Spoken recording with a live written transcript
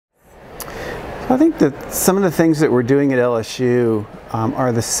I think that some of the things that we're doing at LSU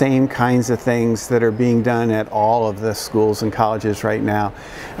are the same kinds of things that are being done at all of the schools and colleges right now.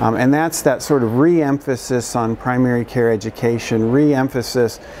 And that's that sort of re-emphasis on primary care education,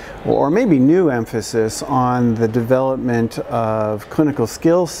 re-emphasis or maybe new emphasis on the development of clinical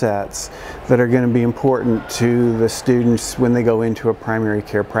skill sets that are going to be important to the students when they go into a primary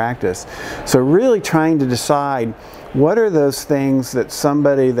care practice. So really trying to decide what are those things that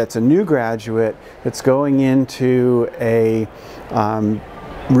somebody that's a new graduate that's going into a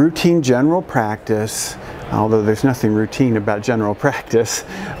routine general practice, although there's nothing routine about general practice,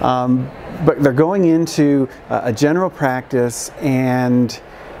 but they're going into a general practice, and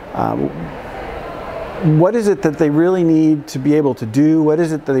what is it that they really need to be able to do? What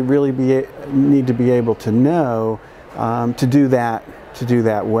is it that they really need to be able to know to do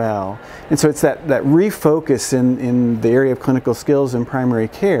that well? And so it's that refocus in the area of clinical skills in primary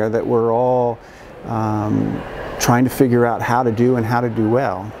care that we're all trying to figure out how to do and how to do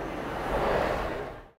well.